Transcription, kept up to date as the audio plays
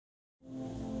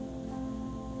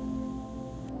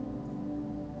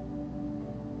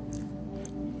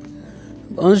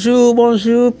Bonjour,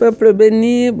 bonjour, peuple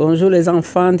béni, bonjour les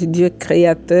enfants du Dieu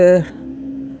créateur.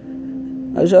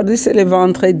 Aujourd'hui c'est le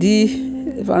vendredi.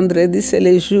 Le vendredi c'est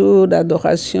le jour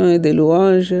d'adoration et de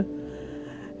louange.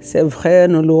 C'est vrai,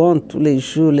 nous louons tous les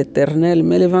jours l'Éternel,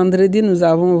 mais le vendredi nous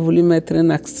avons voulu mettre un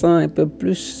accent un peu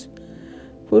plus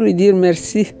pour lui dire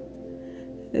merci.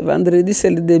 Le vendredi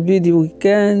c'est le début du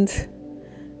week-end.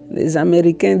 Les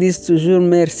Américains disent toujours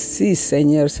merci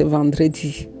Seigneur, c'est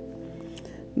vendredi.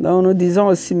 Donc nous disons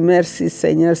aussi merci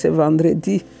Seigneur, c'est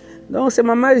vendredi. Donc c'est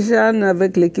Maman Jeanne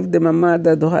avec l'équipe de Maman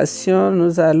d'adoration.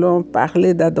 Nous allons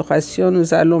parler d'adoration,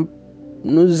 nous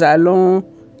allons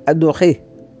adorer.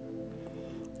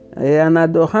 Et en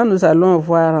adorant, nous allons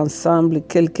voir ensemble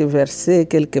quelques versets,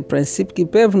 quelques principes qui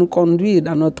peuvent nous conduire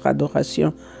dans notre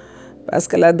adoration. Parce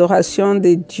que l'adoration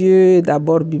de Dieu est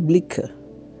d'abord biblique.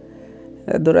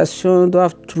 L'adoration doit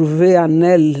trouver en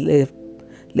elle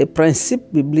les principes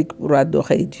bibliques pour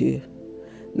adorer Dieu.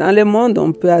 Dans le monde,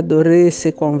 on peut adorer ce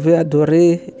qu'on veut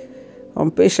adorer. On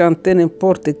peut chanter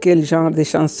n'importe quel genre de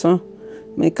chanson.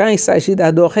 Mais quand il s'agit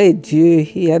d'adorer Dieu,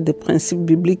 il y a des principes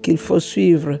bibliques qu'il faut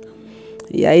suivre.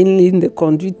 Il y a une ligne de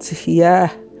conduite. Il y a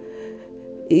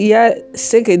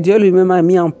ce que Dieu lui-même a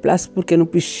mis en place pour que nous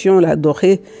puissions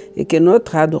l'adorer et que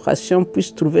notre adoration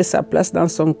puisse trouver sa place dans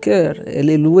son cœur et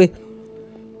le louer.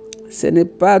 Ce n'est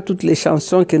pas toutes les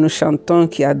chansons que nous chantons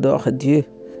qui adorent Dieu.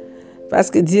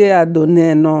 Parce que Dieu a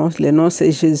donné un nom, le nom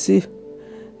c'est Jésus.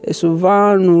 Et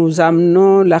souvent, nous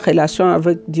amenons la relation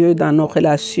avec Dieu dans nos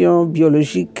relations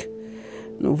biologiques.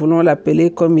 Nous voulons l'appeler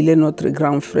comme il est notre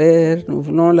grand frère, nous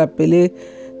voulons l'appeler.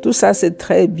 Tout ça, c'est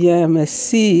très bien, mais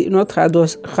si notre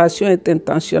adoration est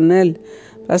intentionnelle,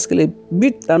 parce que le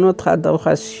but dans notre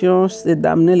adoration, c'est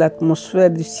d'amener l'atmosphère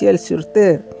du ciel sur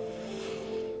terre.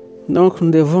 Donc, nous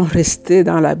devons rester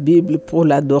dans la Bible pour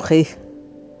l'adorer.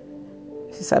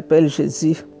 Il s'appelle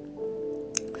Jésus.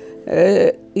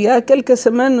 Il y a quelques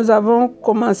semaines, nous avons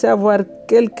commencé à avoir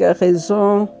quelques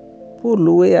raisons pour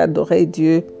louer et adorer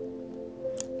Dieu.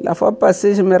 La fois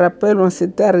passée, je me rappelle, on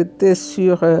s'était arrêté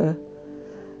sur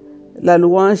la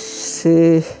louange,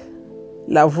 c'est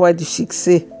la voie du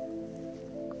succès.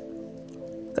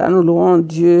 Quand nous louons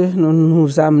Dieu, nous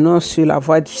nous amenons sur la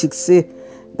voie du succès.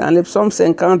 Dans les psaumes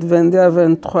 50, 22 à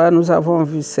 23, nous avons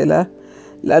vu cela.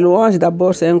 La louange,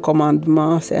 d'abord, c'est un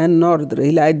commandement, c'est un ordre.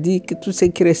 Il a dit que tout ce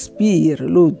qui respire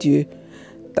loue Dieu.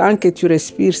 Tant que tu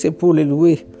respires, c'est pour le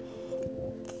louer.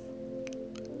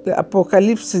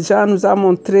 L'Apocalypse, Jean nous a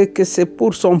montré que c'est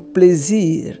pour son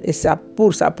plaisir et c'est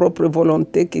pour sa propre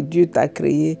volonté que Dieu t'a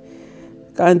créé.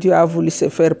 Quand Dieu a voulu se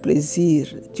faire plaisir,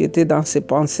 tu étais dans ses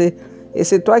pensées et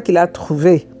c'est toi qui l'as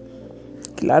trouvé.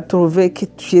 Qu'il a trouvé que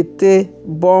tu étais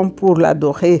bon pour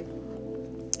l'adorer.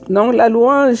 Donc la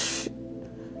louange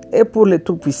est pour le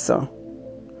Tout-Puissant.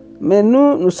 Mais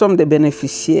nous sommes des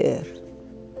bénéficiaires.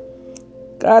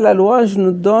 Car la louange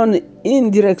nous donne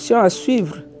une direction à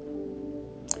suivre.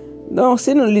 Donc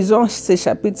si nous lisons ce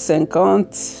chapitre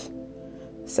 50,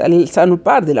 ça nous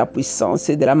parle de la puissance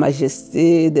et de la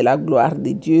majesté, de la gloire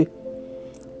de Dieu.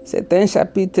 C'est un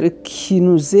chapitre qui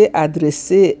nous est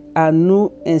adressé à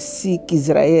nous ainsi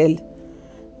qu'Israël.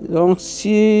 Donc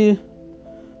si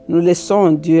nous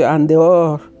laissons Dieu en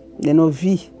dehors de nos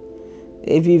vies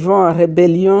et vivons en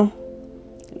rébellion,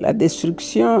 la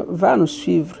destruction va nous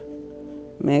suivre.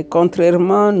 Mais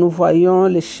contrairement, nous voyons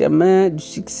le chemin du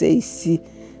succès ici.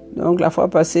 Donc la fois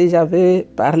passée, j'avais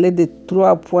parlé de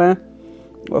 3 points.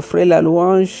 Offrir la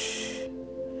louange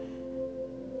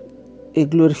et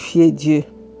glorifier Dieu.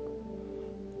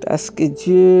 Parce que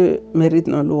Dieu mérite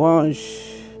nos louanges.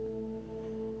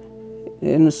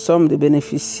 Et nous sommes des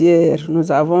bénéficiaires.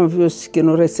 Nous avons vu aussi que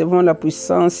nous recevons la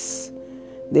puissance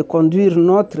de conduire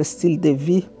notre style de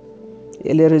vie.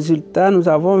 Et les résultats, nous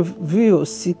avons vu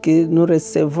aussi que nous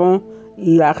recevons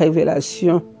la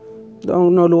révélation.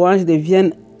 Donc nos louanges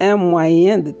deviennent un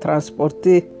moyen de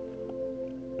transporter.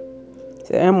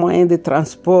 C'est un moyen de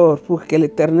transport pour que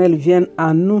l'Éternel vienne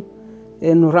en nous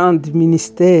et nous rende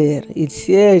ministère. Il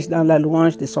siège dans la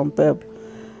louange de son peuple.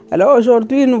 Alors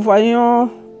aujourd'hui, nous voyons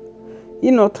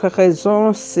une autre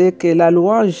raison, c'est que la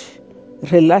louange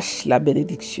relâche la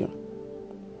bénédiction.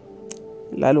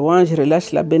 La louange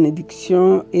relâche la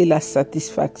bénédiction et la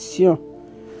satisfaction.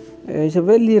 Je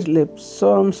vais lire le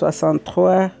psaume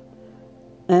 63,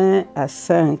 1 à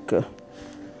 5.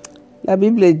 La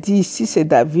Bible dit, ici c'est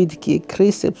David qui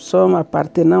écrit ce psaume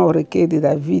appartenant au recueil de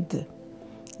David.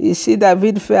 Ici,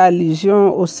 David fait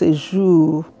allusion au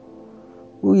séjour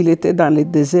où il était dans le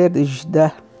désert de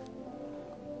Juda.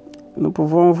 Nous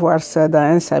pouvons voir ça dans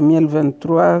 1 Samuel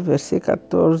 23, verset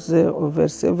 14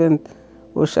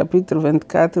 au chapitre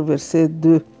 24, verset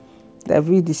 2.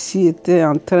 David ici était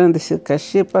en train de se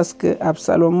cacher parce que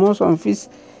Absalom, son fils,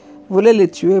 voulait le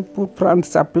tuer pour prendre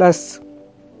sa place.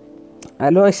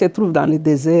 Alors il se trouve dans le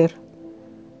désert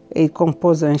et il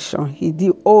compose un chant. Il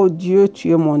dit: ô Dieu,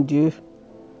 tu es mon Dieu.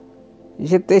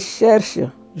 Je te cherche,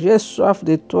 j'ai soif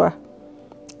de toi.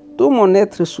 Tout mon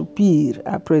être soupire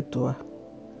après toi.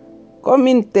 Comme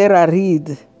une terre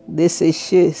aride,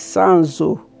 desséchée, sans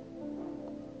eau.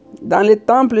 Dans le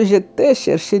temple, je t'ai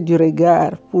cherché du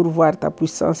regard pour voir ta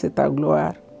puissance et ta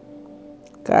gloire.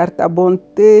 Car ta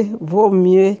bonté vaut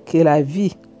mieux que la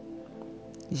vie.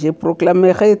 Je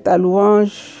proclamerai ta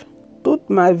louange toute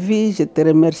ma vie, je te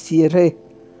remercierai.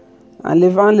 En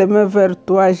levant les mains vers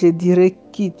toi, je dirai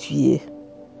qui tu es.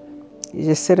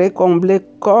 Je serai comblé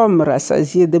comme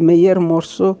rassasié de meilleurs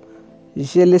morceaux.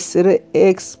 Je laisserai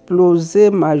exploser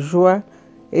ma joie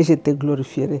et je te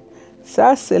glorifierai.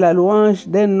 Ça, c'est la louange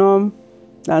d'un homme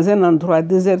dans un endroit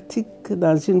désertique,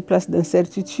 dans une place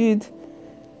d'incertitude.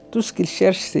 Tout ce qu'il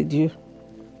cherche, c'est Dieu.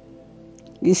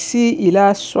 Ici, il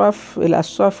a soif, et la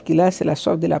soif qu'il a, c'est la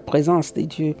soif de la présence de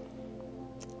Dieu.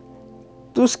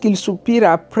 Tout ce qu'il soupire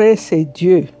après, c'est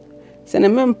Dieu. Ce n'est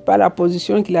même pas la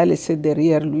position qu'il a laissée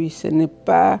derrière lui. Ce n'est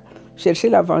pas chercher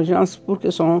la vengeance pour que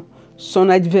son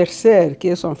adversaire, qui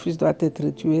est son fils, doit être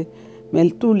tué. Mais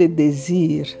tout le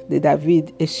désir de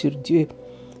David est sur Dieu.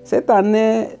 Cette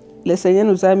année, le Seigneur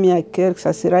nous a mis à cœur que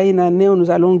ça sera une année où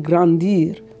nous allons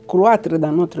grandir, croître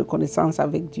dans notre connaissance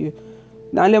avec Dieu.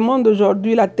 Dans le monde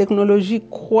d'aujourd'hui, la technologie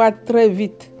croît très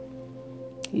vite.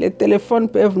 Les téléphones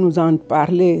peuvent nous en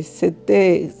parler.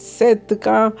 C'était 7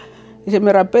 quand... Je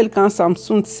me rappelle quand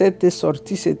Samsung 7 est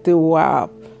sorti, c'était waouh.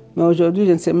 Mais aujourd'hui,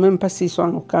 je ne sais même pas s'ils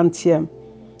sont au 40e.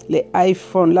 Les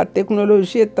iPhones, la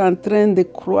technologie est en train de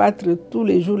croître tous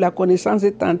les jours. La connaissance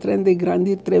est en train de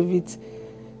grandir très vite.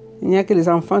 Il n'y a que les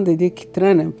enfants de Dieu qui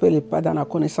traînent un peu les pas dans la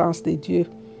connaissance de Dieu.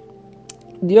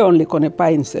 Dieu, on ne le connaît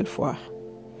pas une seule fois.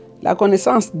 La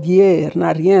connaissance d'hier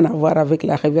n'a rien à voir avec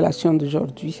la révélation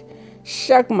d'aujourd'hui.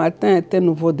 Chaque matin est un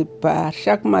nouveau départ.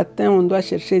 Chaque matin, on doit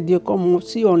chercher Dieu comme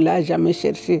si on ne l'a jamais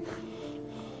cherché.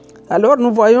 Alors,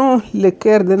 nous voyons le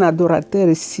cœur d'un adorateur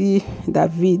ici,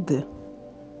 David.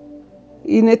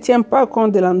 Il ne tient pas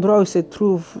compte de l'endroit où il se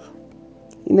trouve.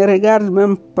 Il ne regarde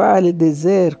même pas le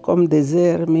désert comme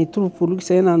désert, mais il trouve pour lui que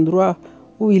c'est un endroit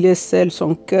où il est seul,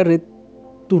 son cœur est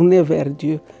tourné vers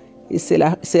Dieu. Il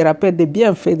se rappelle des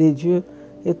bienfaits de Dieu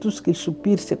et tout ce qu'il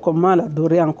soupire, c'est comment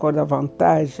l'adorer encore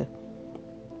davantage.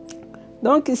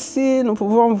 Donc ici, nous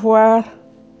pouvons voir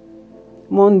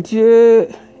mon Dieu,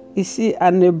 ici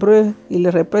en hébreu, il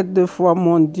répète 2 fois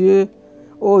mon Dieu,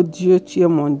 oh Dieu, tu es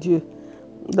mon Dieu.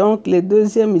 Donc le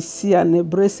deuxième ici en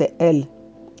hébreu, c'est El.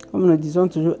 Comme nous disons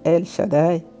toujours El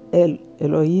Shaddai, El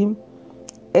Elohim.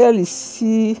 El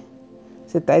ici,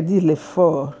 c'est-à-dire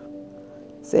l'effort.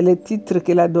 C'est le titre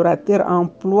que l'adorateur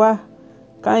emploie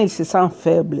quand il se sent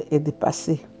faible et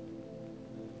dépassé.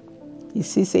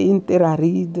 Ici, c'est une terre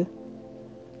aride.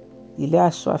 Il est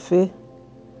assoiffé.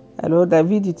 Alors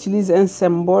David utilise un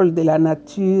symbole de la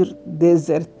nature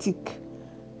désertique,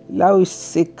 là où il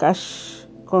se cache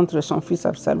contre son fils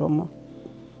Absalom.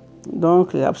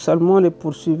 Donc Absalom le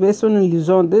poursuivait. Si nous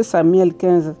lisons 2 Samuel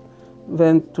 15,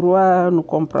 23, nous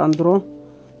comprendrons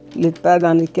l'état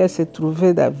dans lequel se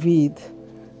trouvait David.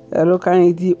 Alors quand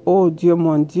il dit « Oh Dieu,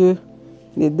 mon Dieu »,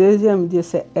 le deuxième Dieu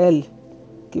c'est Elle,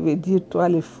 qui veut dire « Toi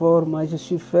le fort, moi je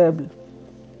suis faible ».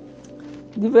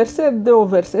 Du verset 2 au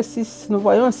verset 6, nous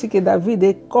voyons aussi que David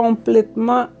est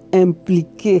complètement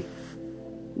impliqué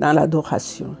dans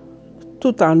l'adoration,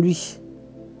 tout en lui.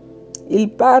 Il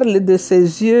parle de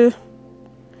ses yeux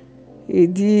et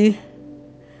dit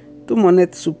 « Tout mon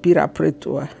être soupire après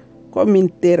toi, comme une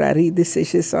terre aride et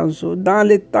séchée sans eau. Dans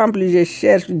le temple, je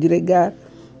cherche du regard. »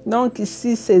 Donc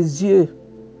ici, ses yeux.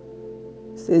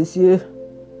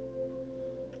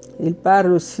 Il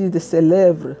parle aussi de ses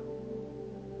lèvres.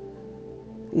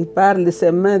 Il parle de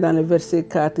ses mains dans le verset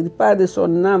 4. Il parle de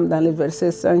son âme dans le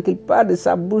verset 5. Il parle de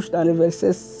sa bouche dans le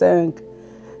verset 5.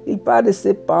 Il parle de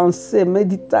ses pensées,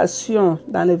 méditations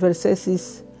dans le verset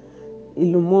 6.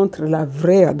 Il nous montre la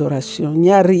vraie adoration. Il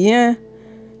n'y a rien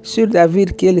sur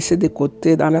David qui est laissé de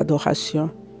côté dans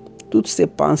l'adoration. Toutes ses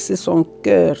pensées, son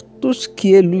cœur, tout ce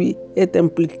qui est lui est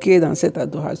impliqué dans cette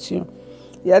adoration.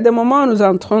 Il y a des moments où nous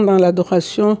entrons dans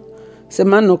l'adoration,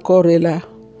 seulement nos corps est là.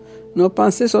 Nos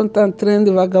pensées sont en train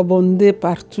de vagabonder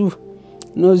partout.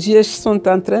 Nos yeux sont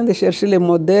en train de chercher les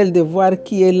modèles, de voir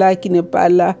qui est là, qui n'est pas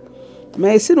là.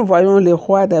 Mais ici, nous voyons le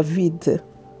roi David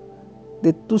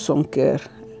de tout son cœur,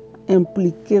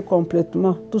 impliqué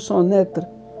complètement, tout son être.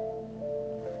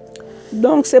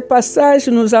 Donc, ce passage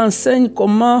nous enseigne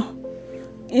comment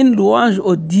une louange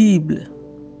audible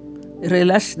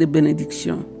relâche des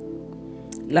bénédictions.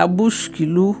 La bouche qui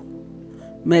loue,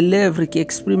 mes lèvres qui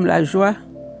expriment la joie,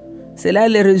 c'est là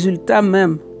les résultats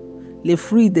même, les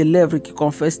fruits des lèvres qui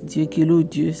confessent Dieu, qui louent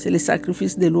Dieu. C'est le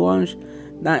sacrifice de louange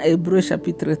dans Hébreux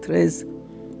chapitre 13.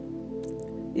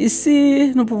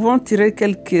 Ici, nous pouvons tirer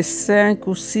quelques 5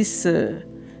 ou 6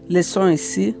 leçons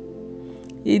ici.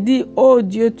 Il dit, « Oh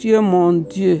Dieu, tu es mon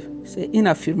Dieu ». C'est une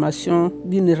affirmation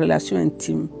d'une relation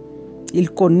intime. Il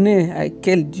connaît à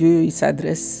quel Dieu il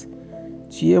s'adresse.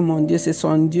 Tu es mon Dieu, c'est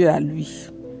son Dieu à lui.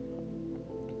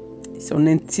 Son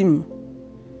intime.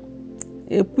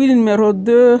 Et puis numéro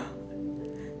 2,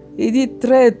 il dit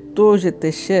très tôt je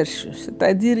te cherche,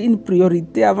 c'est-à-dire une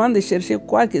priorité avant de chercher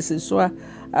quoi que ce soit,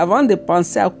 avant de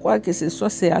penser à quoi que ce soit,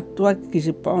 c'est à toi que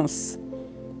je pense.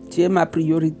 Tu es ma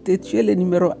priorité, tu es le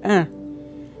numéro 1.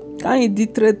 Quand il dit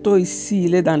très tôt ici,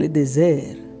 il est dans le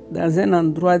désert, dans un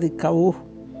endroit de chaos,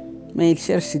 mais il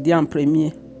cherche Dieu en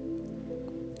premier.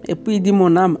 Et puis il dit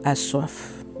mon âme a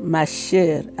soif, ma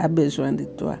chair a besoin de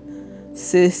toi.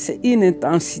 C'est une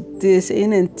intensité, c'est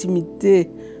une intimité.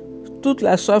 Toute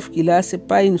la soif qu'il a, ce n'est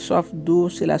pas une soif d'eau,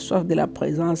 c'est la soif de la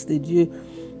présence de Dieu.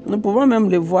 Nous pouvons même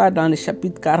le voir dans le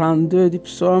chapitre 42 du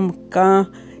psaume, quand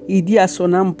il dit à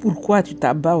son âme, pourquoi tu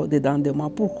t'abats au-dedans de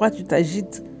moi, pourquoi tu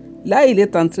t'agites. Là, il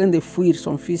est en train de fuir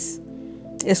son fils.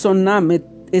 Et son âme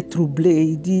est troublée.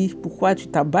 Il dit, pourquoi tu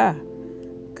t'abats?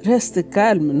 Reste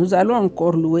calme, nous allons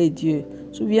encore louer Dieu.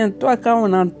 Souviens-toi quand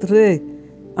on entrait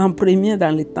en premier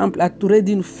dans le temple, entouré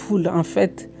d'une foule en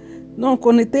fait. Donc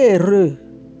on était heureux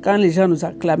quand les gens nous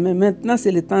acclamaient. Maintenant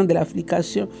c'est le temps de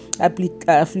l'affliction.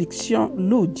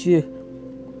 Loue Dieu.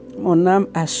 Mon âme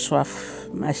a soif,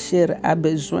 ma chair a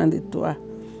besoin de toi.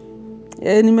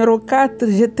 Et numéro 4,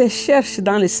 je te cherche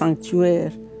dans le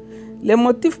sanctuaire. Les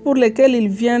motifs pour lesquels il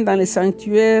vient dans le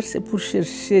sanctuaire, c'est pour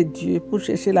chercher Dieu, pour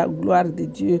chercher la gloire de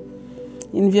Dieu.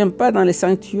 Il ne vient pas dans le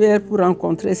sanctuaire pour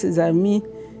rencontrer ses amis.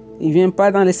 Il ne vient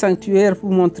pas dans le sanctuaire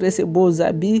pour montrer ses beaux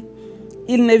habits.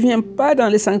 Il ne vient pas dans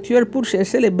le sanctuaire pour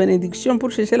chercher les bénédictions, pour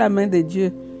chercher la main de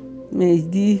Dieu. Mais il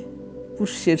dit pour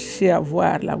chercher à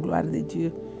voir la gloire de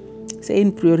Dieu. C'est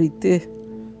une priorité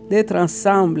d'être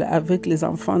ensemble avec les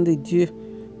enfants de Dieu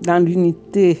dans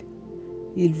l'unité.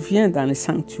 Il vient dans le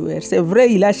sanctuaire. C'est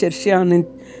vrai, il a cherché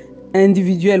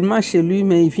individuellement chez lui,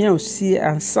 mais il vient aussi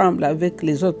ensemble avec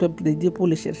les autres peuples de Dieu pour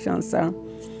les chercher ensemble.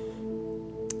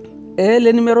 Et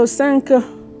le numéro 5,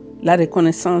 la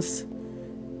reconnaissance,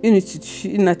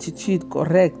 une attitude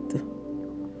correcte.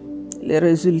 Les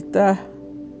résultats,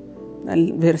 dans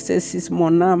le verset 6,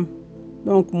 mon âme,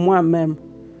 donc moi-même,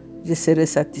 je serai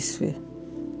satisfait.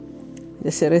 Je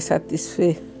serai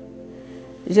satisfait.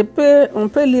 On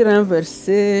peut lire un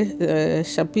verset,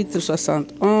 chapitre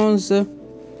 71.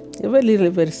 Je vais lire le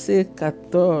verset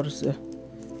 14.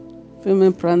 Je vais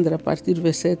même prendre à partir du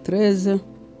verset 13.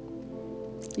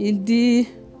 Il dit,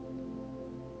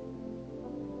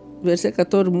 verset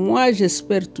 14, « Moi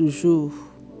j'espère toujours.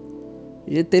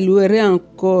 Je te louerai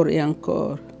encore et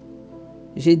encore.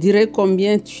 Je dirai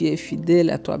combien tu es fidèle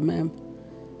à toi-même.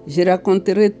 Je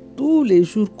raconterai tous les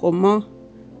jours comment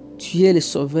tu es le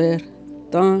sauveur,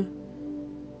 tant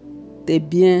tes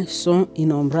biens sont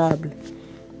innombrables. »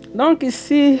 Donc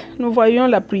ici, nous voyons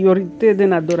la priorité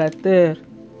d'un adorateur.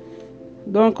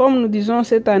 Donc comme nous disons,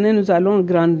 cette année, nous allons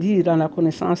grandir dans la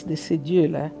connaissance de ce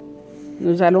Dieu-là.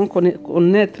 Nous allons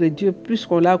connaître Dieu plus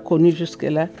qu'on l'a connu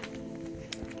jusque-là.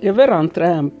 Je vais rentrer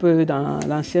un peu dans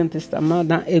l'Ancien Testament,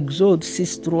 dans Exode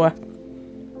 6.3.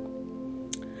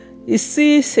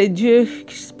 Ici, c'est Dieu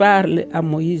qui parle à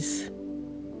Moïse.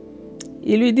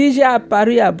 Il lui dit, j'ai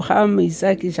apparu à Abraham,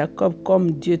 Isaac et Jacob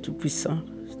comme Dieu Tout-Puissant,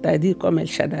 c'est-à-dire comme El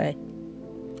Shaddai.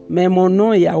 Mais mon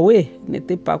nom Yahweh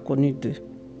n'était pas connu d'eux.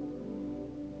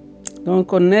 Donc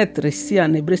connaître ici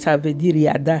en hébreu, ça veut dire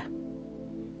Yada,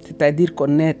 c'est-à-dire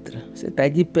connaître,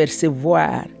 c'est-à-dire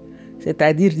percevoir,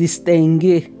 c'est-à-dire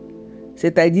distinguer,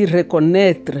 c'est-à-dire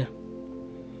reconnaître.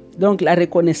 Donc la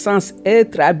reconnaissance,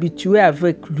 être habitué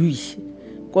avec lui,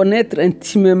 connaître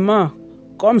intimement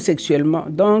comme sexuellement,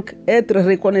 donc être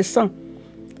reconnaissant.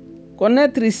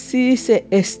 Connaître ici, c'est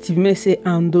estimer, c'est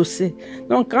endosser.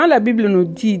 Donc quand la Bible nous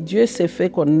dit Dieu s'est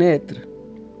fait connaître,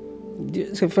 Dieu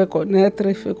s'est fait connaître,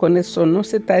 il fait connaître son nom,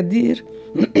 c'est-à-dire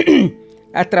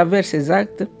à travers ses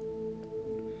actes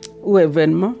ou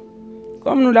événements.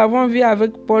 Comme nous l'avons vu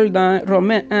avec Paul dans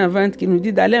Romains 1.20 qui nous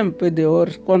dit d'aller un peu dehors,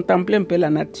 contempler un peu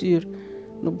la nature.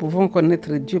 Nous pouvons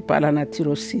connaître Dieu par la nature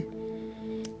aussi.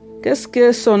 Qu'est-ce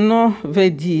que son nom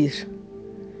veut dire?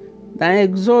 Dans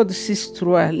Exode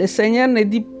 6.3, le Seigneur ne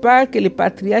dit pas que les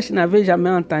patriarches n'avaient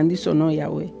jamais entendu son nom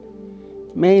Yahweh,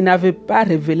 mais ils n'avaient pas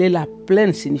révélé la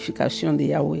pleine signification de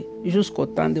Yahweh jusqu'au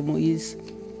temps de Moïse.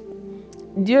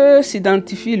 Dieu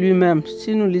s'identifie lui-même,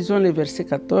 si nous lisons le verset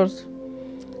 14,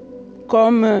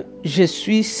 comme « Je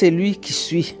suis celui qui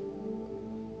suis ».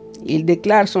 Il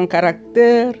déclare son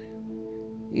caractère,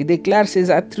 il déclare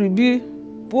ses attributs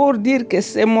pour dire que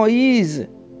c'est Moïse.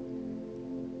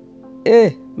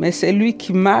 Mais c'est lui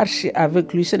qui marche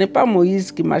avec lui. Ce n'est pas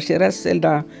Moïse qui marchera seul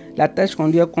dans la tâche qu'on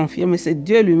lui a confiée, mais c'est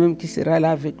Dieu lui-même qui sera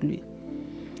là avec lui.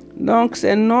 Donc,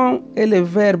 ce nom est le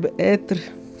verbe être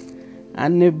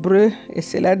en hébreu et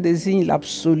cela désigne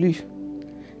l'absolu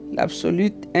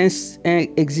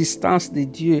existence de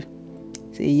Dieu.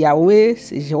 C'est Yahweh,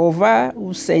 c'est Jéhovah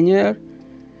ou Seigneur.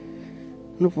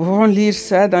 Nous pouvons lire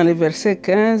ça dans le verset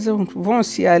 15. Nous pouvons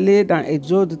aussi aller dans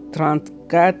Exode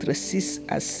 34, 6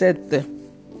 à 7.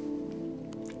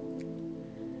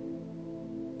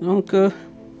 Donc,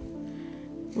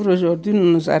 pour aujourd'hui,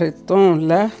 nous nous arrêtons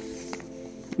là.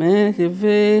 Mais je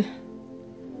vais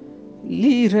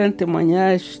lire un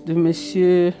témoignage de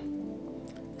M.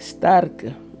 Stark.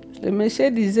 Le monsieur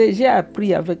disait, j'ai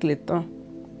appris avec le temps,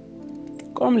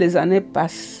 comme les années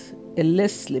passent et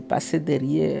laissent les passer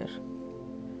derrière,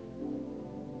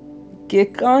 que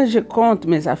quand je compte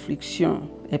mes afflictions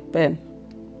et peines,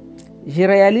 je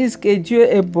réalise que Dieu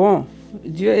est bon,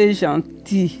 Dieu est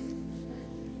gentil.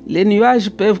 Les nuages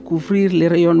peuvent couvrir le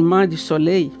rayonnement du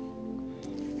soleil,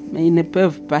 mais ils ne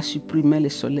peuvent pas supprimer le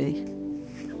soleil.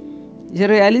 Je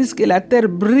réalise que la terre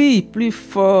brille plus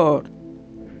fort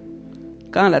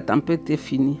quand la tempête est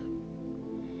finie.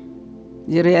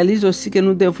 Je réalise aussi que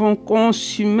nous devons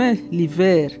consumer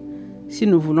l'hiver si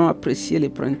nous voulons apprécier le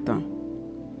printemps.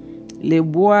 Les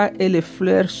bois et les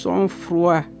fleurs sont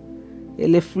froids et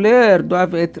les fleurs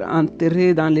doivent être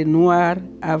enterrées dans le noir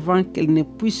avant qu'elles ne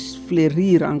puissent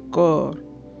fleurir encore.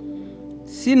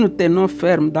 Si nous tenons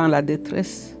ferme dans la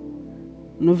détresse,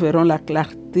 nous verrons la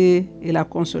clarté et la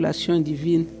consolation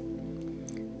divine.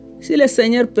 Si le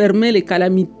Seigneur permet les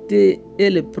calamités et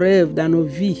les preuves dans nos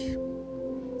vies,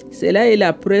 cela est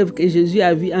la preuve que Jésus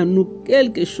a vu en nous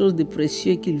quelque chose de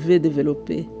précieux qu'il veut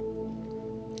développer.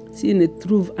 S'il ne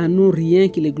trouve en nous rien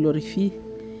qui le glorifie,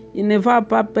 il ne va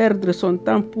pas perdre son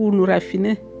temps pour nous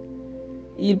raffiner.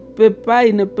 Il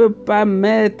ne peut pas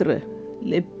mettre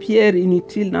les pierres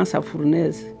inutiles dans sa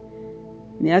fournaise.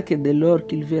 Il n'y a que de l'or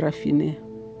qu'il veut raffiner.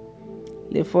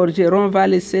 Le forgeron va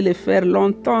laisser le fer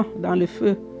longtemps dans le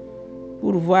feu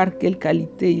pour voir quelle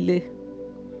qualité il est.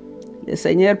 Le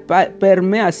Seigneur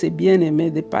permet à ses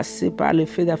bien-aimés de passer par le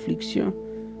feu d'affliction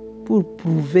pour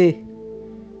prouver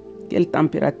quelle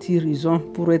température ils ont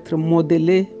pour être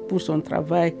modelés pour son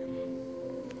travail.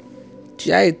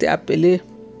 Tu as été appelé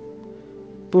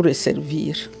pour le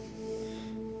servir.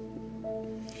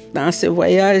 Dans ce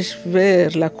voyage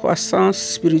vers la croissance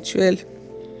spirituelle,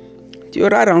 tu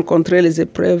auras rencontré les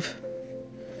épreuves.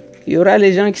 Il y aura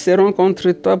les gens qui seront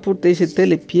contre toi pour te jeter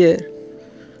les pierres.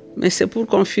 Mais c'est pour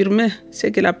confirmer ce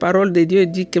que la parole de Dieu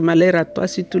dit, que malheur à toi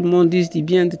si tout le monde dit du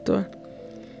bien de toi.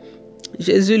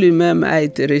 Jésus lui-même a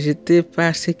été rejeté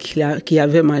par ceux qui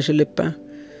avaient mangé le pain.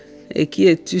 Et qui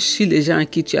es-tu si les gens à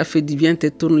qui tu as fait du bien te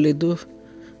tournent le dos?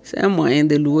 C'est un moyen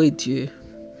de louer Dieu.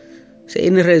 C'est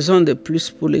une raison de plus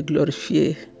pour le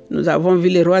glorifier. Nous avons vu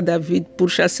le roi David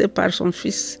pourchassé par son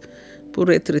fils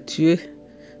pour être tué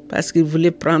parce qu'il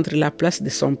voulait prendre la place de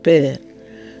son père.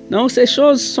 Donc ces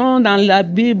choses sont dans la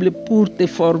Bible pour te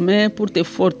former, pour te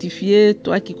fortifier,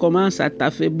 toi qui commences à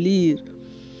t'affaiblir.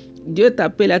 Dieu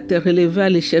t'appelle à te relever, à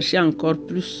le chercher encore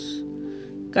plus,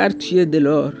 car tu es de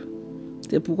l'or.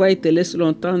 C'est pourquoi il te laisse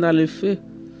longtemps dans le feu,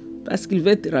 parce qu'il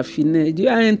veut te raffiner. Dieu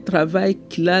a un travail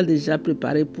qu'il a déjà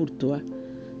préparé pour toi.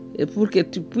 Et pour que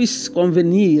tu puisses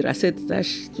convenir à cette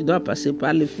tâche, tu dois passer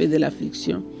par le feu de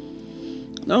l'affliction.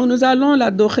 Donc nous allons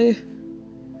l'adorer.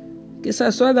 Que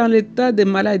ce soit dans l'état de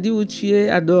maladie où tu es,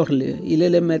 adore-le. Il est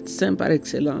le médecin par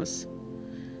excellence.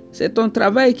 C'est ton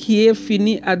travail qui est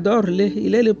fini, adore-le.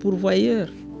 Il est le pourvoyeur.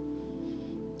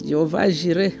 Jéhovah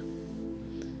Jireh.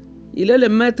 Il est le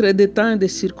maître des temps et des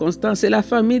circonstances. C'est la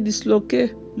famille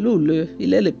disloquée. Loue-le.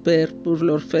 Il est le père pour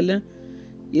l'orphelin.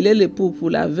 Il est l'époux pour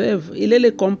la veuve. Il est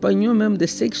le compagnon même de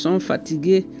ceux qui sont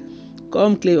fatigués,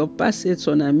 comme Cléopas et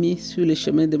son ami sur le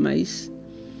chemin de maïs.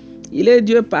 Il est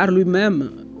Dieu par lui-même.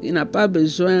 Il n'a pas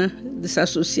besoin de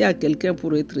s'associer à quelqu'un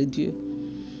pour être Dieu.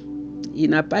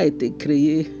 Il n'a pas été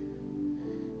créé.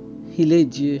 Il est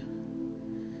Dieu.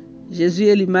 Jésus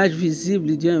est l'image visible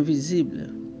du Dieu invisible.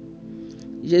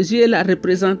 Jésus est la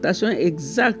représentation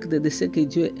exacte de ce que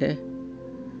Dieu est.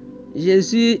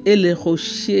 Jésus est le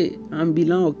rocher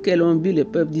ambulant auquel ont bu le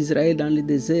peuple d'Israël dans le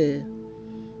désert.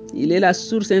 Il est la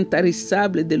source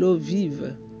intarissable de l'eau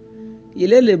vive.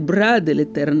 Il est le bras de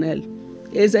l'Éternel.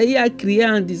 Ésaïe a crié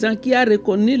en disant, qui a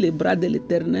reconnu le bras de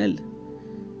l'Éternel?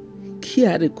 qui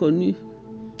a reconnu,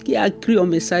 qui a cru au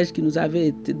message qui nous avait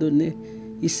été donné.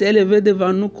 Il s'est levé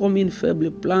devant nous comme une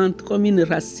faible plante, comme une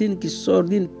racine qui sort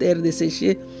d'une terre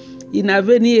desséchée. Il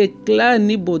n'avait ni éclat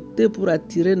ni beauté pour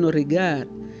attirer nos regards.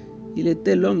 Il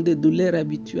était l'homme de douleur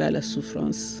habitué à la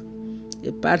souffrance.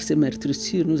 Et par ses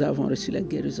meurtrissures, nous avons reçu la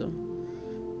guérison.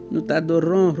 Nous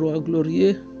t'adorons, Roi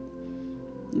glorieux.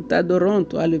 Nous t'adorons,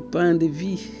 toi, le pain de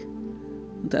vie.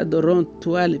 Nous t'adorons,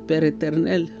 toi, le Père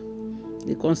éternel,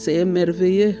 le conseiller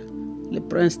merveilleux, le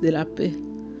prince de la paix.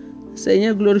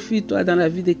 Seigneur, glorifie-toi dans la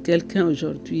vie de quelqu'un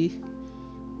aujourd'hui.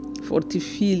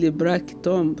 Fortifie les bras qui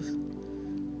tombent.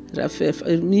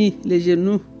 Raffermis les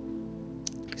genoux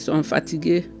qui sont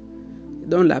fatigués.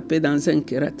 Donne la paix dans un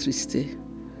cœur attristé.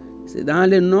 C'est dans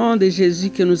le nom de Jésus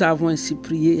que nous avons ainsi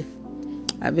prié.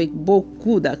 Avec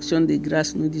beaucoup d'actions de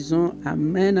grâce, nous disons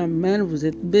Amen, Amen. Vous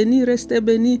êtes bénis, restez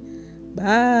bénis.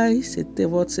 Bye. C'était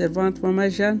votre servante, Maman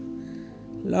Jeanne.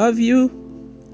 Love you.